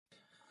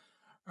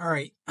All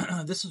right,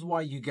 this is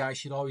why you guys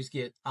should always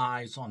get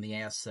eyes on the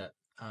asset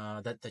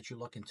that you're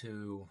looking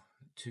to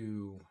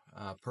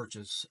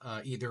purchase.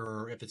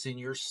 Either if it's in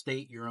your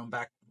state, your own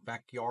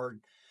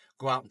backyard,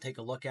 go out and take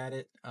a look at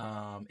it.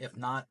 If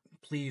not,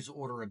 please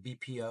order a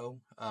BPO,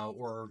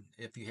 or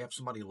if you have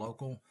somebody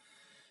local,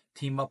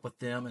 team up with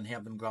them and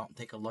have them go out and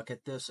take a look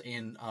at this.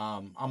 And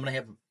I'm gonna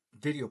have a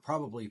video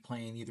probably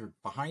playing either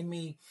behind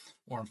me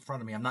or in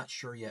front of me. I'm not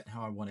sure yet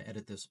how I want to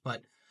edit this,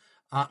 but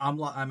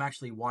I'm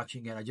actually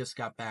watching it. I just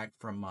got back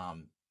from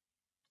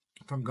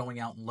going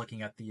out and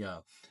looking at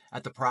the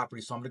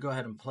property, so I'm gonna go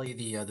ahead and play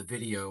the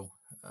video.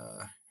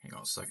 Hang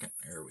on a second.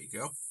 There we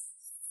go.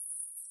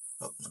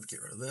 Oh, let me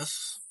get rid of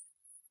this.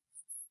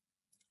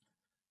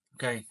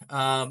 Okay.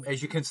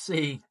 As you can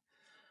see,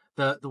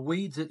 the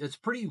weeds it's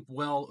pretty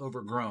well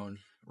overgrown,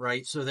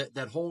 right? So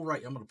that whole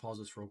right. I'm gonna pause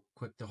this real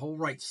quick. The whole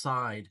right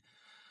side,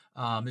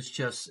 it's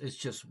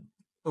just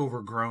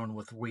overgrown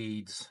with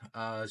weeds,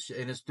 and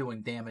it's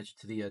doing damage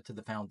to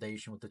the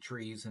foundation with the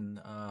trees and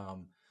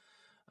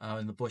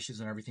the bushes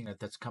and everything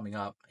that's coming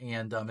up.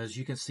 And as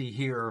you can see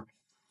here,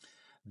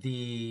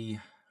 the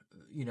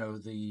you know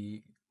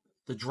the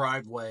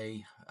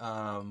driveway,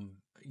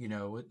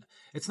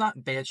 it's not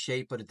in bad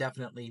shape, but it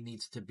definitely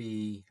needs to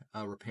be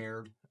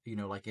repaired.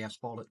 Like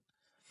asphalt it.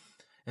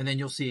 And then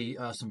you'll see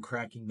some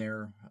cracking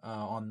there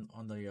on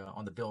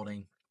the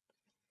building.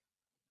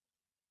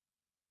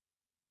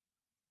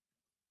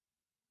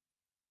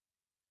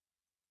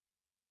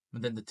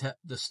 And then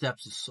the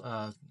steps is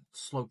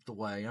sloped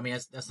away. I mean,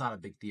 that's not a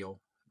big deal,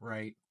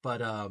 right? But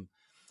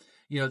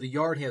the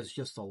yard has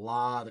just a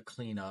lot of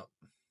cleanup,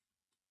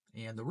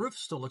 and the roof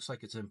still looks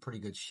like it's in pretty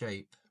good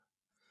shape.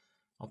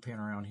 I'll pan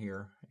around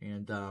here,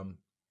 and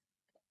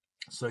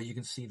so you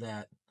can see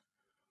that.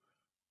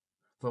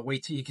 But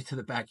wait till you get to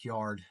the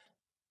backyard.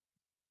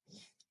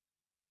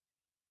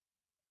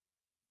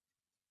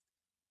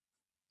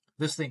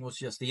 This thing was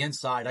just the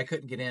inside. I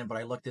couldn't get in, but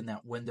I looked in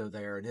that window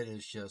there, and it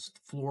is just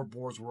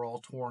floorboards were all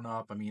torn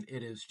up. I mean,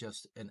 it is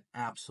just an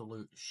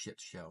absolute shit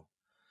show.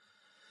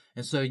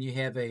 And so you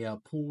have a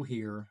pool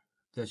here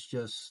that's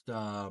just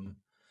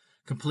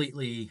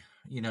completely,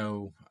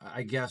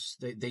 I guess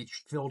they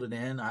filled it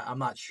in. I'm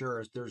not sure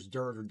if there's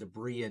dirt or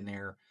debris in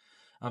there.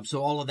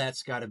 So all of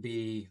that's got to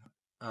be,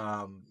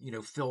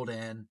 filled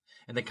in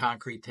and the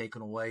concrete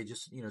taken away.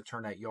 Just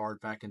turn that yard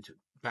back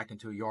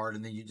into a yard,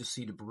 and then you just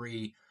see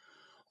debris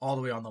all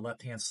the way on the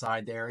left hand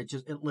side there. It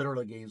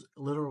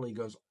literally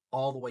goes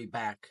all the way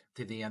back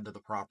to the end of the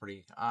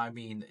property. I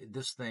mean,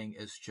 this thing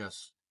is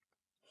just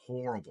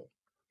horrible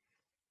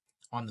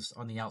on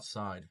the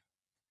outside.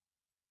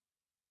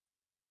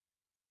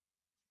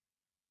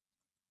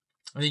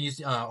 And then you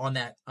see, on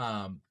that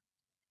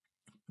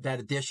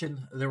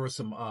addition, there was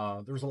a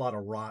lot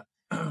of rot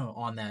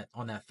on that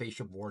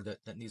fascia board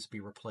that needs to be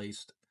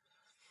replaced.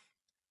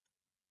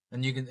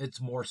 And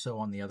it's more so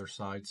on the other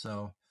side.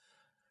 So,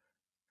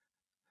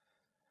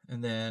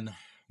 and then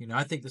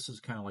I think this is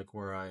kind of like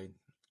where I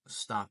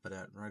stop it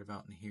at, right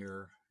about in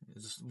here.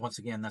 Once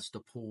again, that's the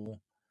pool,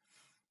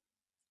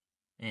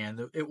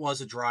 and it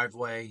was a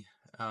driveway.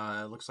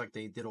 It looks like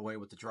they did away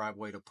with the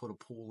driveway to put a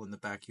pool in the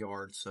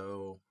backyard.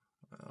 So,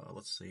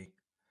 let's see.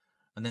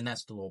 And then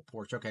that's the little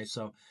porch. Okay,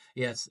 so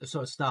yes,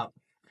 so stop.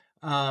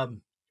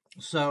 Um,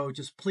 so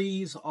just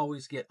please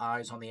always get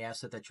eyes on the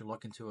asset that you're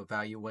looking to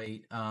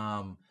evaluate.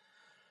 Zillow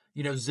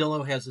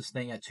has this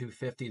thing at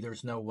 250.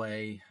 There's no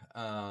way.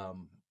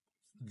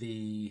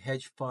 The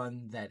hedge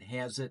fund that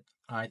has it,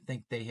 I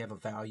think they have a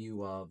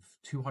value of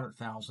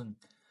 200,000.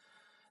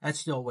 That's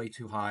still way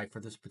too high for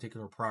this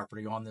particular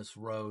property on this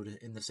road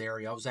in this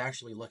area. I was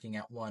actually looking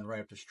at one right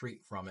up the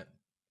street from it.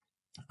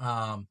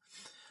 Um,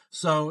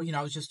 so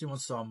I was just doing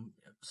some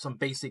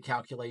basic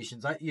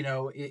calculations. I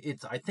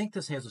think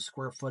this has a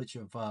square footage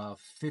of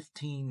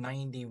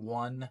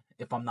 1591,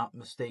 if I'm not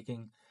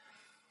mistaken.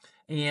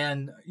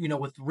 And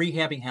with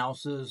rehabbing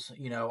houses,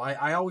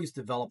 I always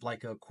develop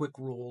like a quick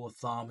rule of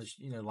thumb. Is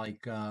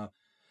like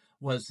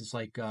was it's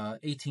like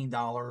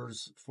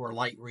 $18 for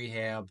light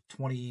rehab,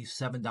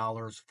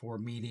 $27 for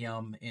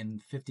medium,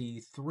 and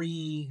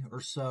 53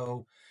 or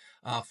so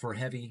for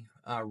heavy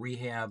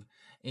rehab.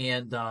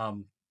 And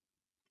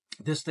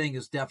this thing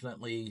is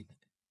definitely,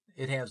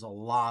 it has a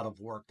lot of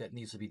work that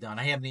needs to be done.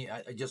 I haven't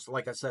I just,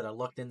 like I said, I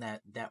looked in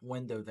that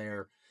window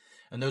there,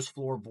 and those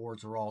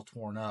floorboards are all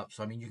torn up.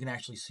 So I mean, you can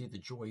actually see the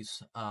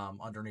joists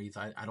underneath.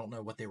 I don't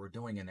know what they were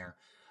doing in there,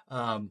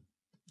 um,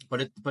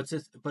 but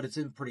it's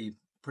in pretty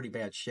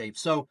bad shape.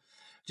 So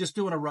just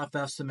doing a rough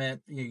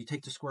estimate, you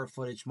take the square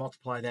footage,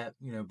 multiply that,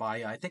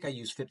 by, I think I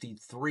use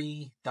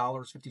 $53,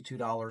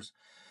 $52,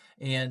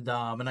 and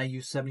I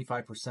use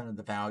 75% of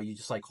the value,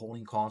 just like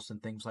holding costs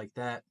and things like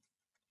that.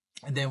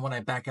 And then when I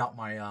back out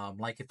my,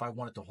 like if I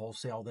wanted to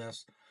wholesale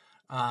this,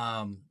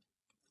 um,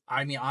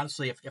 I mean,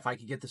 honestly, if I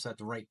could get this at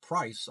the right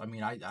price, I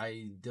mean,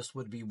 this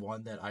would be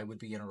one that I would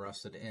be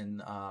interested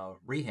in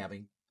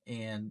rehabbing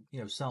and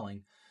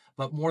selling.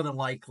 But more than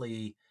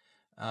likely,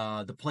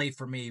 the play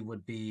for me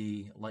would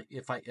be like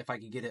if I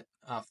could get it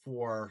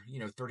for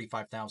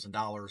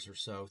 $35,000 or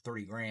so,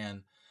 30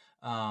 grand.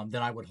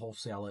 then I would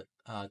wholesale it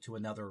to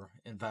another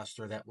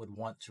investor that would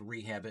want to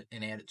rehab it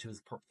and add it to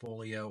his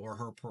portfolio or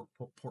her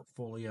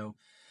portfolio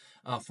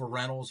for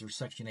rentals or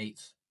Section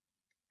 8s.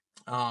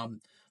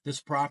 Um,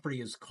 this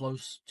property is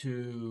close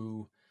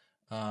to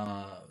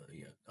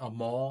a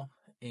mall,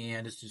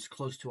 and it's just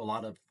close to a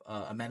lot of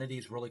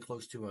amenities, really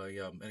close to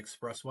an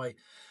expressway.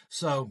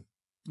 So,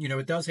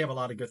 it does have a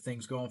lot of good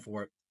things going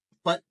for it.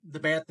 But the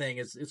bad thing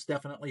is it's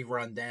definitely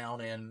run down,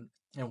 and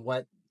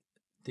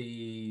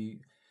the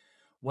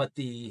what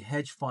the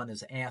hedge fund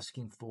is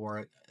asking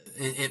for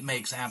it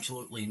makes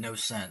absolutely no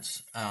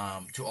sense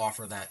to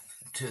offer that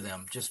to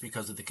them just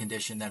because of the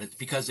condition that it's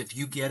because if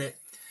you get it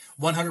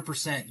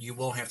 100% you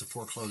will have to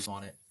foreclose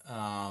on it,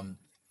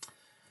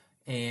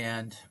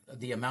 and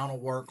the amount of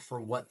work for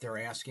what they're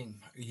asking,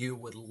 you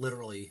would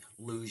literally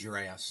lose your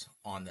ass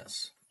on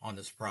this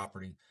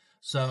property.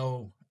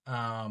 So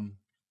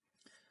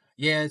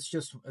yeah,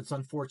 it's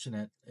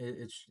unfortunate.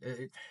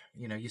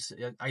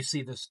 I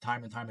see this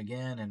time and time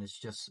again, and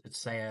it's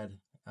sad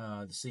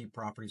to see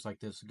properties like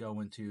this go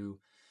into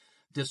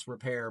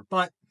disrepair.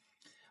 But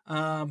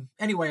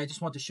anyway, I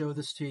just want to show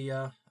this to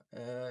you.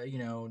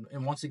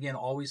 And once again,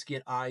 always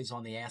get eyes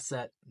on the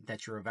asset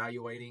that you're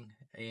evaluating,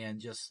 and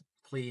just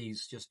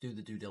please just do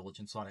the due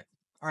diligence on it.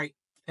 All right.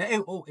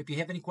 Oh, if you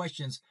have any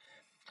questions,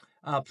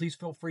 please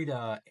feel free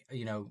to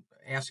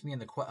ask me in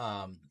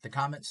the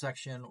comment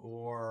section,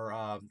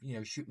 or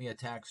shoot me a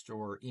text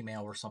or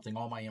email or something.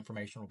 All my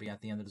information will be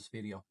at the end of this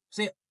video.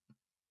 See ya.